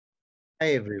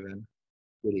Hi everyone.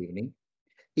 Good evening.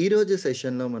 ఈరోజు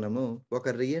సెషన్‌లో మనము ఒక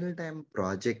రియల్ టైమ్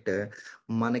ప్రాజెక్ట్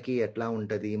మనకి ఎట్లా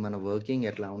ఉంటది? మన వర్కింగ్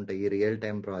ఎట్లా ఉంటాయి? రియల్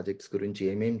టైమ్ ప్రాజెక్ట్స్ గురించి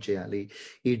ఏమేం చేయాలి?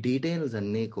 ఈ డీటెయిల్స్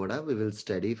అన్నీ కూడా we will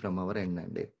study from our end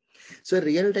అండి. సో,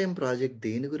 రియల్ టైమ్ ప్రాజెక్ట్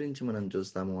దేని గురించి మనం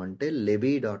చూస్తాము అంటే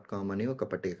లెబీ.కామ్ అని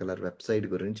ఒక పర్టిక్యులర్ వెబ్‌సైట్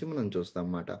గురించి మనం చూస్తాం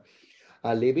మాట.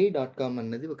 ఆ లెబీ.కామ్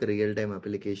అన్నది ఒక రియల్ టైమ్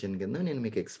అప్లికేషన్ కింద నేను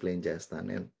మీకు ఎక్స్‌ప్లెయిన్ చేస్తాను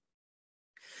నేను.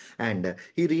 అండ్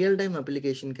ఈ రియల్ టైమ్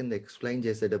అప్లికేషన్ కింద ఎక్స్‌ప్లెయిన్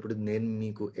చేసేటప్పుడు నేను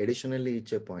మీకు అడిషనల్లీ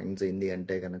ఇచ్చే పాయింట్స్ ఏంది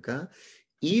అంటే గనక,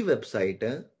 ఈ వెబ్‌సైట్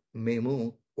మేము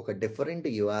ఒక డిఫరెంట్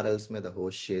యూఆర్ఎల్స్ మీద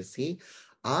హోస్ట్ చేసి,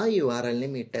 ఆ యూఆర్ఎల్‌ని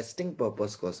మీ టెస్టింగ్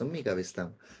పర్పస్ కోసం మీకు అవిస్తాం.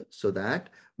 సో థాట్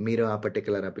మీరు ఆ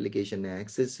పర్టిక్యులర్ అప్లికేషన్‌ని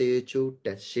యాక్సెస్ చేయొచ్చు,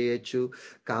 టెస్ట్ చేయొచ్చు,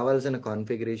 కావాల్సిన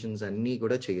కాన్ఫిగరేషన్స్ అన్నీ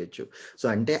కూడా చేయొచ్చు. సో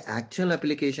అంటే యాక్చువల్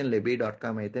అప్లికేషన్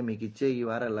లెబీ.కామ్ అయితే మీకు ఇచ్చే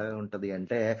యూఆర్ఎల్ ఎలా ఉంటది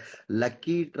అంటే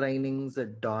lucky trainings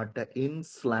dot in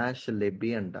slash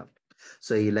లెబ్బి అంటాం.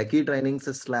 సో ఈ లక్కీ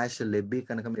ట్రైనింగ్స్ స్లాష్ లెబ్బి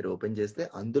కనుక మీరు ఓపెన్ చేస్తే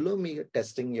అందులో మీ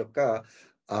టెస్టింగ్ యొక్క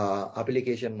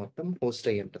అప్లికేషన్ మొత్తం పోస్ట్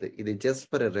అయ్యి ఉంటుంది. ఇది జస్ట్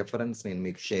ఫర్ రెఫరెన్స్ నేను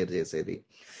మీకు షేర్ చేసేది.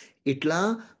 ఇట్లా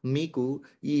మీకు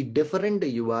ఈ డిఫరెంట్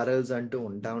యూఆర్ఎల్స్ అంటూ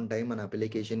ఉంటాయి మన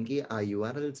అప్లికేషన్కి. ఆ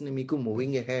యూఆర్ఎల్స్ని మీకు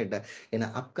మూవింగ్ అహెడ్ ఇన్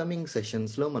అప్కమింగ్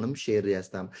సెషన్స్లో మనం షేర్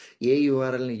చేస్తాం. ఏ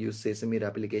యూఆర్ఎల్ని యూస్ చేసి మీరు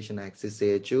అప్లికేషన్ యాక్సెస్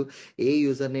చేయొచ్చు, ఏ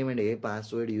user name and A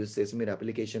password use చేసి మీరు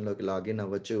అప్లికేషన్లోకి లాగిన్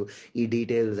అవ్వచ్చు, ఈ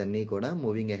డీటెయిల్స్ అన్నీ కూడా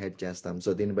మూవింగ్ అహెడ్ చేస్తాం.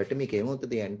 సో దీన్ని బట్టి మీకు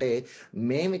ఏమవుతుంది అంటే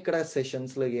మేము ఇక్కడ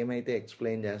సెషన్స్లో ఏమైతే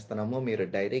ఎక్స్ప్లెయిన్ చేస్తున్నామో మీరు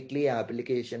డైరెక్ట్లీ ఆ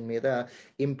అప్లికేషన్ మీద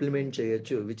ఇంప్లిమెంట్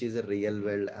చేయొచ్చు, which is a real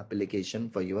world application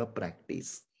for your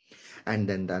practice. And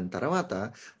then దాని తర్వాత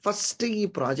ఫస్ట్ ఈ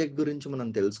ప్రాజెక్ట్ గురించి మనం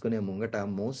తెలుసుకునే ముంగట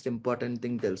మోస్ట్ ఇంపార్టెంట్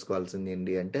థింగ్ తెలుసుకోవాల్సింది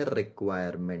ఏంటి అంటే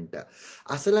రిక్వైర్మెంట్.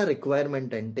 అసలు ఆ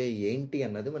రిక్వైర్మెంట్ అంటే ఏంటి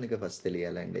అన్నది మనకి ఫస్ట్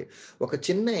తెలియాలండి. ఒక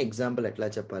చిన్న ఎగ్జాంపుల్ ఎట్లా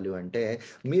చెప్పాలి అంటే,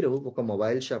 మీరు ఒక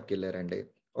మొబైల్ షాప్కి వెళ్ళారండి,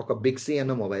 ఒక బిగ్సీ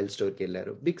అన్న మొబైల్ స్టోర్కి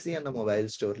వెళ్ళారు. బిగ్సీ అన్న మొబైల్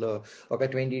స్టోర్లో ఒక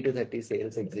 20 to 30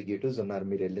 సేల్స్ ఎగ్జిక్యూటివ్స్ ఉన్నారు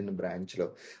మీరు వెళ్ళిన బ్రాంచ్లో.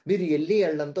 మీరు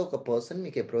వెళ్ళడంతో ఒక పర్సన్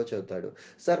మీకు అప్రోచ్ అవుతాడు.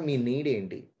 సార్ మీ నీడ్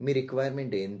ఏంటి, మీ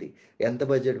రిక్వైర్మెంట్ ఏంటి, ఎంత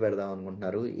బడ్జెట్ పెడదాం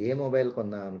అనుకుంటున్నారు, ఏ మొబైల్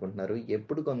కొందాం అనుకుంటున్నారు,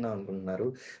 ఎప్పుడు కొందాం అనుకుంటున్నారు,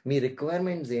 మీ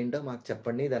రిక్వైర్మెంట్స్ ఏంటో మాకు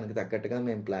చెప్పండి, దానికి తగ్గట్టుగా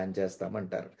మేము ప్లాన్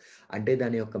చేస్తామంటారు. అంటే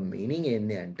దాని యొక్క మీనింగ్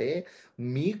ఏంటి అంటే,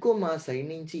 మీకు మా సైడ్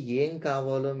నుంచి ఏం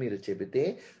కావాలో మీరు చెబితే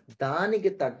దానికి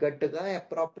తగ్గట్టుగా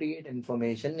అప్రాప్రియేట్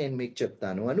ఇన్ఫర్మేషన్ నేను మీకు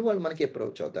చెప్తాను అని వాళ్ళు మనకి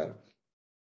అప్రోచ్ అవుతారు.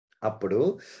 అప్పుడు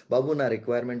బాబు నా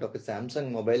రిక్వైర్మెంట్ ఒక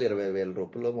శాంసంగ్ మొబైల్ 20,000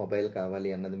 రూపాయలు మొబైల్ కావాలి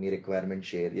అన్నది మీ రిక్వైర్మెంట్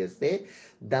షేర్ చేస్తే,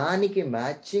 దానికి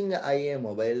మ్యాచింగ్ అయ్యే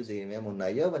మొబైల్స్ ఏమేమి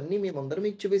ఉన్నాయో అవన్నీ మీ ముందర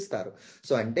మీకు చూపిస్తారు.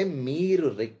 సో అంటే మీరు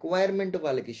రిక్వైర్మెంట్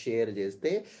వాళ్ళకి షేర్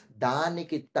చేస్తే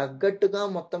దానికి తగ్గట్టుగా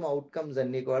మొత్తం అవుట్కమ్స్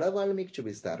అన్నీ కూడా వాళ్ళు మీకు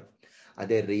చూపిస్తారు.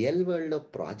 అదే రియల్ వరల్డ్లో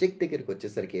ప్రాజెక్ట్ దగ్గరికి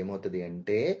వచ్చేసరికి ఏమవుతుంది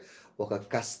అంటే, ఒక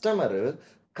కస్టమర్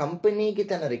కంపెనీకి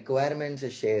తన రిక్వైర్మెంట్స్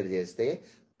షేర్ చేస్తే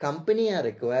కంపెనీ ఆ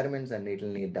రిక్వైర్మెంట్స్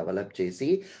అన్నిటిని డెవలప్ చేసి,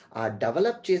 ఆ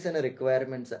డెవలప్ చేసిన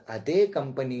రిక్వైర్మెంట్స్ అదే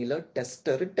కంపెనీలో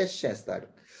టెస్టర్ టెస్ట్ చేస్తాడు.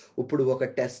 ఇప్పుడు ఒక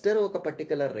టెస్టర్ ఒక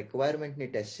పర్టికులర్ రిక్వైర్మెంట్ని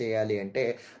టెస్ట్ చేయాలి అంటే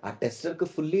ఆ టెస్టర్కి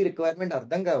ఫుల్లీ రిక్వైర్మెంట్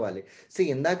అర్థం కావాలి.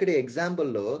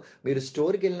 ఎగ్జాంపుల్లో మీరు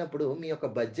స్టోర్కి వెళ్ళినప్పుడు మీ యొక్క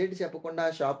బడ్జెట్ చెప్పకుండా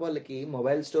ఆ షాప్ వాళ్ళకి,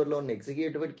 మొబైల్ స్టోర్లో ఉన్న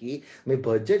ఎగ్జిక్యూటివ్కి మీ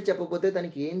బడ్జెట్ చెప్పకపోతే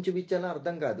తనకి ఏం చూపించాలో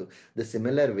అర్థం కాదు. ద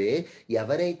సిమిలర్ వే,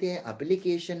 ఎవరైతే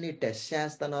అప్లికేషన్ని టెస్ట్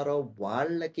చేస్తున్నారో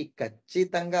వాళ్ళకి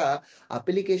ఖచ్చితంగా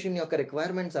అప్లికేషన్ యొక్క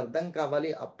రిక్వైర్మెంట్స్ అర్థం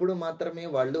కావాలి. అప్పుడు మాత్రమే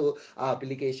వాళ్ళు ఆ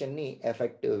అప్లికేషన్ని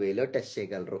ఎఫెక్టివ్ వేలో టెస్ట్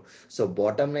చేయగలరు. సో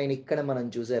బాటమ్ లైన్ ఇక్కడ మనం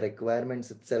చూసే రిక్వైర్మెంట్స్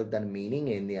ఇట్ సెల్ఫ్ దాని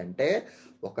మీనింగ్ ఏంటి అంటే,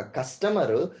 ఒక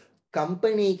కస్టమర్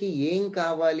కంపెనీకి ఏం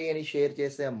కావాలి అని షేర్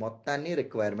చేసే మొత్తాన్ని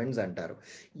రిక్వైర్మెంట్స్ అంటారు.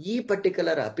 ఈ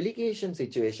పర్టికులర్ అప్లికేషన్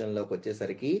సిచ్యువేషన్లోకి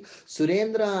వచ్చేసరికి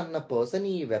సురేంద్ర అన్న పర్సన్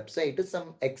ఈ వెబ్సైట్ సమ్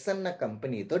ఎక్స్ అన్న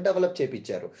కంపెనీతో డెవలప్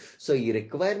చేపించారు. సో ఈ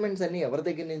రిక్వైర్మెంట్స్ అన్ని ఎవరి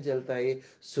దగ్గర నుంచి వెళ్తాయి,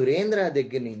 సురేంద్ర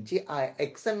దగ్గర నుంచి ఆ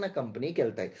ఎక్స్ అన్న కంపెనీకి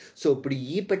వెళ్తాయి. సో ఇప్పుడు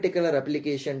ఈ పర్టికులర్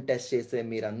అప్లికేషన్ టెస్ట్ చేసే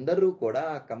మీరందరూ కూడా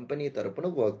ఆ కంపెనీ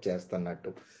తరపున వర్క్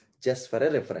చేస్తున్నట్టు. Just for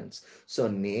a reference. So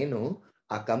నేను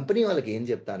ఆ కంపెనీ వాళ్ళకి ఏం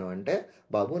చెప్తాను అంటే,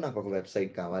 బాబు నాకు ఒక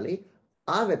వెబ్సైట్ కావాలి,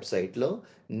 ఆ వెబ్సైట్లో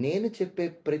నేను చెప్పే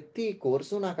ప్రతి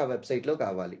కోర్సు నాకు ఆ వెబ్సైట్లో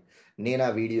కావాలి, నేను ఆ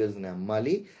వీడియోస్ని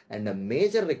అమ్మాలి. అండ్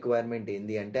మేజర్ రిక్వైర్మెంట్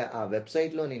ఏంటి అంటే, ఆ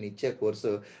వెబ్సైట్లో నేను ఇచ్చే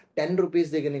కోర్సు 10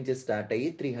 రూపీస్ దగ్గర నుంచి స్టార్ట్ అయ్యి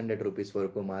 300 రూపీస్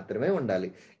వరకు మాత్రమే ఉండాలి.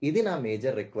 ఇది నా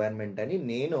మేజర్ రిక్వైర్మెంట్ అని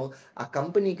నేను ఆ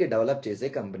కంపెనీకి, డెవలప్ చేసే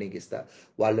కంపెనీకి ఇస్తా.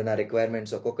 వాళ్ళు నా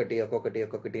రిక్వైర్మెంట్స్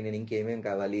ఒక్కొక్కటి నేను ఇంకేమేం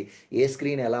కావాలి, ఏ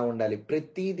స్క్రీన్ ఎలా ఉండాలి,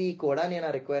 ప్రతిదీ కూడా నేను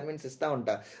ఆ రిక్వైర్మెంట్స్ ఇస్తూ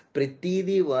ఉంటా.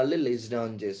 ప్రతిదీ వాళ్ళు లిస్ట్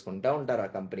డౌన్ చేసుకుంటూ ఉంటారు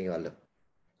ఆ కంపెనీ వాళ్ళు.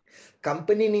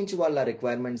 కంపెనీ నుంచి వాళ్ళ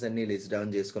రిక్వైర్మెంట్స్ అన్ని లిస్ట్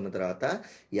డౌన్ చేసుకున్న తర్వాత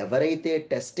ఎవరైతే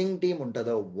టెస్టింగ్ టీం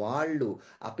ఉంటుందో వాళ్ళు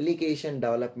అప్లికేషన్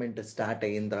డెవలప్మెంట్ స్టార్ట్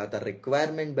అయిన తర్వాత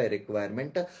రిక్వైర్మెంట్ బై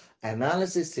రిక్వైర్మెంట్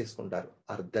అనాలిసిస్ చేసుకుంటారు,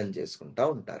 అర్థం చేసుకుంటూ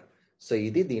ఉంటారు. సో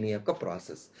ఇది దీని యొక్క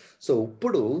ప్రాసెస్. సో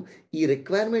ఇప్పుడు ఈ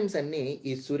రిక్వైర్మెంట్స్ అన్నీ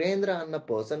ఈ సురేంద్ర అన్న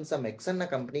పర్సన్ సమ్ ఎక్స్ అన్న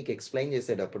కంపెనీకి ఎక్స్ప్లెయిన్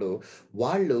చేసేటప్పుడు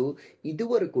వాళ్ళు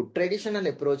ఇదివరకు ట్రెడిషనల్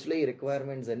అప్రోచ్లో ఈ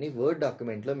రిక్వైర్మెంట్స్ అన్ని వర్డ్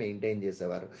డాక్యుమెంట్లో మెయింటైన్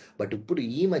చేసేవారు. బట్ ఇప్పుడు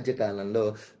ఈ మధ్య కాలంలో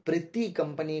ప్రతి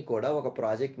కంపెనీ కూడా ఒక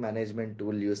ప్రాజెక్ట్ మేనేజ్మెంట్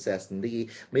టూల్ యూస్ చేస్తుంది.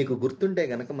 మీకు గుర్తుంటే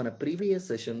కనుక మన ప్రీవియస్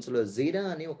సెషన్స్లో జీరా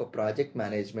అని ఒక ప్రాజెక్ట్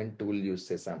మేనేజ్మెంట్ టూల్ యూస్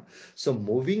చేసాం. సో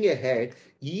మూవింగ్ అహెడ్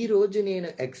ఈ రోజు నేను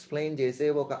ఎక్స్ప్లెయిన్ చేసే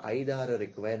ఒక 5-6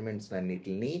 రిక్వైర్మెంట్స్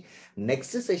అన్నిటిని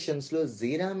నెక్స్ట్ సెషన్స్లో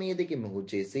జీరా మీదకి మూవ్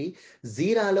చేసి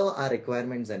జీరాలో ఆ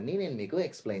రిక్వైర్మెంట్స్ అన్నీ నేను మీకు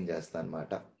ఎక్స్ప్లెయిన్ చేస్తాను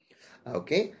అనమాట.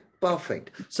 Okay, perfect.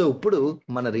 సో ఇప్పుడు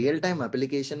మన రియల్ టైం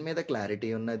అప్లికేషన్ మీద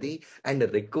క్లారిటీ ఉన్నది అండ్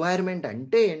రిక్వైర్మెంట్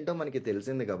అంటే ఏంటో మనకి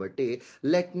తెలిసింది కాబట్టి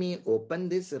let me open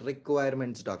this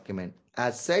requirements document.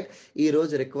 As said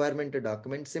ఈరోజు రిక్వైర్మెంట్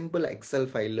డాక్యుమెంట్ సింపుల్ ఎక్సెల్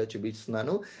ఫైల్లో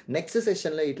చూపిస్తున్నాను. నెక్స్ట్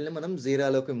సెషన్లో వీటిని మనం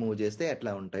జీరాలోకి మూవ్ చేస్తే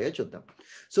ఎట్లా ఉంటాయో చూద్దాం.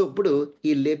 సో ఇప్పుడు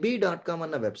ఈ lebi.com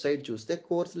అన్న వెబ్సైట్ చూస్తే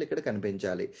కోర్సులు ఇక్కడ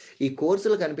కనిపించాలి. ఈ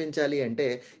కోర్సులు కనిపించాలి అంటే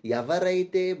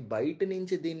ఎవరైతే బయట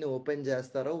నుంచి దీన్ని ఓపెన్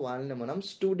చేస్తారో వాళ్ళని మనం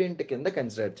స్టూడెంట్ కింద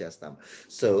కన్సిడర్ చేస్తాం.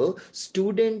 So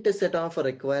student set of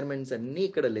requirements అన్నీ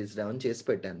ఇక్కడ లిస్ట్ డౌన్ చేసి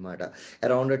పెట్టాను అనమాట.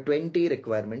 అరౌండ్ 20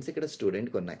 రిక్వైర్మెంట్స్ ఇక్కడ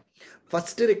స్టూడెంట్కి ఉన్నాయి.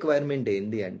 ఫస్ట్ రిక్వైర్మెంట్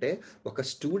ఏంటి అంటే ఒక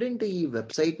స్టూడెంట్ ఈ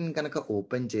వెబ్సైట్ని కనుక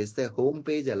ఓపెన్ చేస్తే హోమ్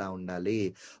పేజ్ ఎలా ఉండాలి?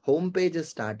 హోమ్ పేజ్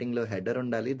స్టార్టింగ్లో హెడర్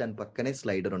ఉండాలి, దాని పక్కనే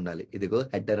స్లైడర్ ఉండాలి. ఇదిగో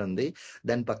హెడర్ ఉంది,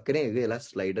 దాని పక్కనే ఇదిగో ఇలా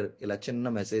స్లైడర్, ఇలా చిన్న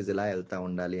మెసేజ్ ఇలా వెళ్తా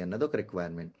ఉండాలి అన్నది ఒక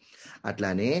రిక్వైర్మెంట్.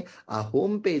 అట్లానే ఆ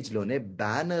హోమ్ పేజ్లోనే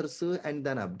బ్యానర్స్ అండ్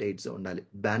దాని అప్డేట్స్ ఉండాలి.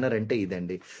 బ్యానర్ అంటే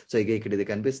ఇదండి. సో ఇక ఇక్కడ ఇది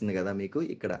కనిపిస్తుంది కదా మీకు,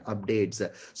 ఇక్కడ అప్డేట్స్.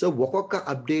 సో ఒక్కొక్క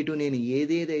అప్డేటు నేను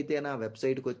ఏదేదైతే నా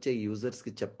వెబ్సైట్కి వచ్చే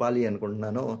యూజర్స్కి చెప్పాలి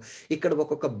అనుకుంటున్నానో ఇక్కడ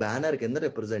ఒక్కొక్క బ్యానర్ కింద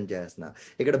రిప్రజెంట్ చేస్తున్నా.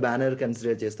 ఇక్కడ బ్యానర్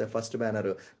కన్సిడర్ చేస్తే ఫస్ట్ బ్యానర్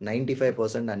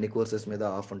 95% అన్ని కోర్సెస్ మీద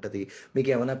ఆఫ్ ఉంటుంది. మీకు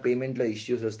ఏమైనా పేమెంట్లో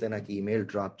ఇష్యూస్ వస్తే నాకు ఈమెయిల్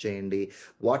డ్రాప్ చేయండి.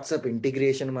 వాట్సాప్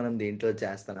ఇంటిగ్రేషన్ మనం దీంట్లో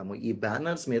చేస్తున్నాము. ఈ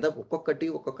బ్యానర్స్ మీద ఒక్కొక్కటి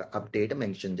ఒక్కొక్క అప్డేట్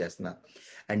మెన్షన్ చేస్తున్నా.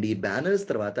 అండ్ ఈ బ్యానర్స్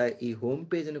తర్వాత ఈ హోమ్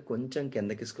పేజ్ని కొంచెం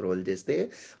కిందకి స్క్రోల్ చేస్తే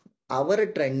hour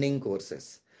trending courses,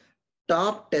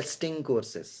 top testing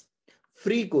courses,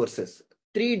 free courses,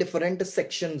 3 different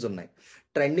sections ఉన్నాయి.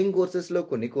 ట్రెండింగ్ కోర్సెస్లో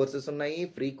కొన్ని కోర్సెస్ ఉన్నాయి,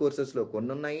 ఫ్రీ కోర్సెస్లో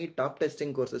కొన్ని ఉన్నాయి, టాప్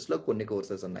టెస్టింగ్ కోర్సెస్లో కొన్ని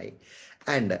కోర్సెస్ ఉన్నాయి.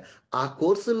 అండ్ ఆ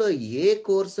కోర్సులో ఏ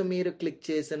కోర్సు మీరు క్లిక్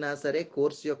చేసినా సరే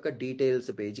కోర్సు యొక్క డీటెయిల్స్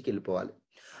పేజ్కి వెళ్ళిపోవాలి.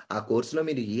 ఆ కోర్సులో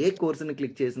మీరు ఏ కోర్సుని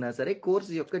క్లిక్ చేసినా సరే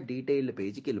కోర్సు యొక్క డీటెయిల్డ్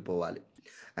పేజ్కి వెళ్ళిపోవాలి.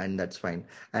 And that's fine.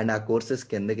 అండ్ ఆ కోర్సెస్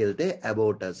కిందకి వెళ్తే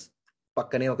అబౌట్ అస్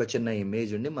పక్కనే ఒక చిన్న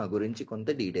ఇమేజ్ ఉండి మా గురించి కొంత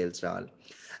డీటెయిల్స్ రావాలి.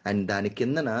 అండ్ దాని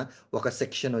కిందన ఒక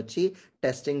సెక్షన్ వచ్చి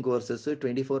టెస్టింగ్ కోర్సెస్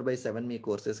 24/7 మీ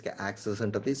కోర్సెస్కి యాక్సెస్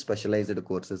ఉంటుంది, స్పెషలైజ్డ్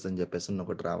కోర్సెస్ అని చెప్పేసి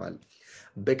ఒకటి రావాలి.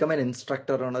 బికమ్ అన్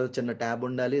ఇన్స్ట్రక్టర్ అన్నది చిన్న ట్యాబ్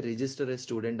ఉండాలి, రిజిస్టర్ ఏ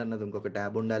స్టూడెంట్ అన్నది ఇంకొక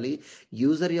ట్యాబ్ ఉండాలి,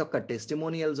 యూజర్ యొక్క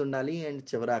టెస్టిమోనియల్స్ ఉండాలి, అండ్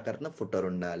చివరి ఆఖరిన ఫుటర్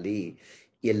ఉండాలి.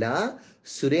 ఇలా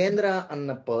సురేంద్ర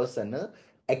అన్న పర్సన్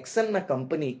ఎక్స్ అన్న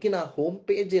కంపెనీకి నా హోమ్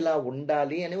పేజ్ ఇలా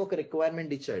ఉండాలి అని ఒక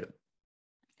రిక్వైర్మెంట్ ఇచ్చాడు.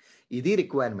 ఇది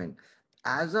రిక్వైర్మెంట్.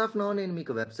 యాజ్ ఆఫ్ నో నేను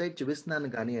మీకు వెబ్సైట్ చూపిస్తున్నాను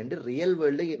కానీ అండి రియల్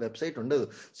వరల్డ్ ఈ వెబ్సైట్ ఉండదు.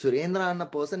 సురేంద్ర అన్న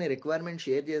పర్సన్ ఈ రిక్వైర్మెంట్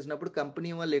షేర్ చేసినప్పుడు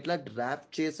కంపెనీ వాళ్ళు ఇట్లా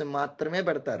డ్రాఫ్ట్ చేసి మాత్రమే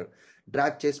పెడతారు,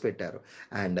 డ్రాఫ్ట్ చేసి పెట్టారు.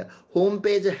 And home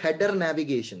page header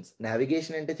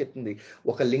navigation అంటే చెప్తుంది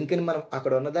ఒక లింక్ని మనం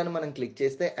అక్కడ ఉన్నదాన్ని మనం క్లిక్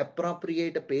చేస్తే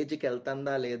అప్రాప్రియేట్ పేజ్కి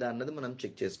వెళ్తుందా లేదా అన్నది మనం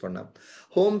చెక్ చేసుకున్నాం.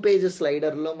 హోమ్ పేజ్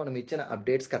స్లైడర్లో మనం ఇచ్చిన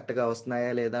అప్డేట్స్ కరెక్ట్గా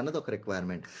వస్తున్నాయా లేదా అన్నది ఒక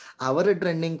రిక్వైర్మెంట్. అవర్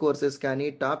ట్రెండింగ్ కోర్సెస్ కానీ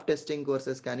టాప్ టెస్టింగ్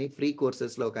కోర్సెస్ కానీ ఫ్రీ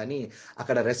కోర్సెస్లో కానీ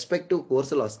అక్కడ రెస్పెక్టివ్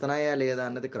కోర్సులు వస్తున్నాయా లేదా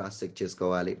అన్నది క్రాస్ చెక్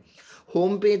చేసుకోవాలి.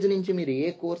 హోమ్ పేజ్ నుంచి మీరు ఏ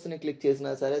కోర్సుని క్లిక్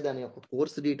చేసినా సరే దాని యొక్క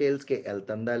కోర్సు డీటెయిల్స్కి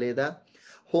వెళ్తుందా లేదా,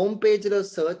 హోమ్ పేజ్లో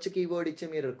సర్చ్ కీవర్డ్ ఇచ్చి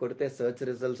మీరు కొడితే సర్చ్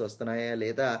రిజల్ట్స్ వస్తున్నాయా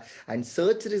లేదా, అండ్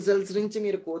సర్చ్ రిజల్ట్స్ నుంచి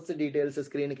మీరు కోర్సు డీటెయిల్స్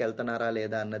స్క్రీన్కి వెళ్తున్నారా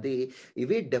లేదా అన్నది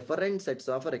ఇవి డిఫరెంట్ సెట్స్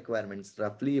ఆఫ్ రిక్వైర్మెంట్స్.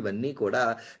 రఫ్లీ ఇవన్నీ కూడా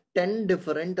 10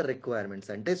 డిఫరెంట్ రిక్వైర్మెంట్స్.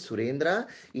 అంటే సురేంద్ర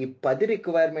ఈ 10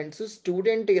 రిక్వైర్మెంట్స్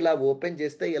స్టూడెంట్ ఇలా ఓపెన్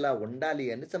చేస్తే ఇలా ఉండాలి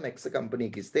అని సమ్ ఎక్స్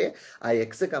కంపెనీకి ఇస్తే ఆ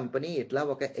ఎక్స్ కంపెనీ ఇట్లా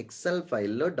ఒక ఎక్సెల్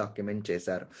ఫైల్లో డాక్యుమెంట్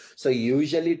చేశారు. సో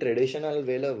యూజువల్లీ ట్రెడిషనల్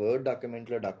వేలో వర్డ్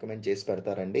డాక్యుమెంట్లో డాక్యుమెంట్ చేసి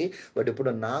పెడతారండి. బట్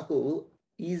ఇప్పుడు నాకు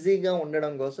ఈజీగా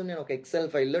ఉండడం కోసం నేను ఒక ఎక్సెల్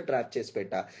ఫైల్లో ట్రాప్ చేసి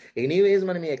పెట్టా. ఎనీవేస్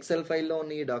మనం ఈ ఎక్సెల్ ఫైల్లో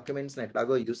ఉన్న ఈ డాక్యుమెంట్స్ని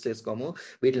ఎట్లాగో యూస్ చేసుకోము,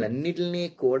 వీటిలన్నిటిని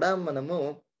కూడా మనము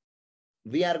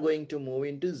we are going to move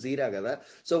in to జీరా కదా.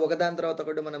 సో ఒకదాని తర్వాత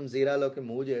ఒకటి మనం జీరాలోకి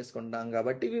మూవ్ చేసుకుంటాం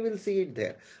కాబట్టి we will see it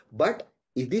there. But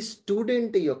ఇది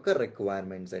స్టూడెంట్ యొక్క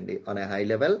రిక్వైర్మెంట్స్ అండి on a high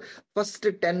level. First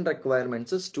 10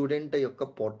 requirements student యొక్క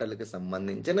పోర్టల్కి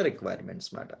సంబంధించిన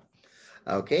రిక్వైర్మెంట్స్ మాట.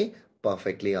 Okay,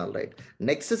 perfectly all right.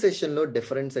 Next సెషన్లో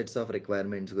డిఫరెంట్ సెట్స్ ఆఫ్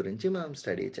రిక్వైర్మెంట్స్ గురించి మనం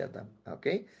స్టడీ చేద్దాం.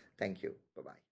 Okay, thank you, bye.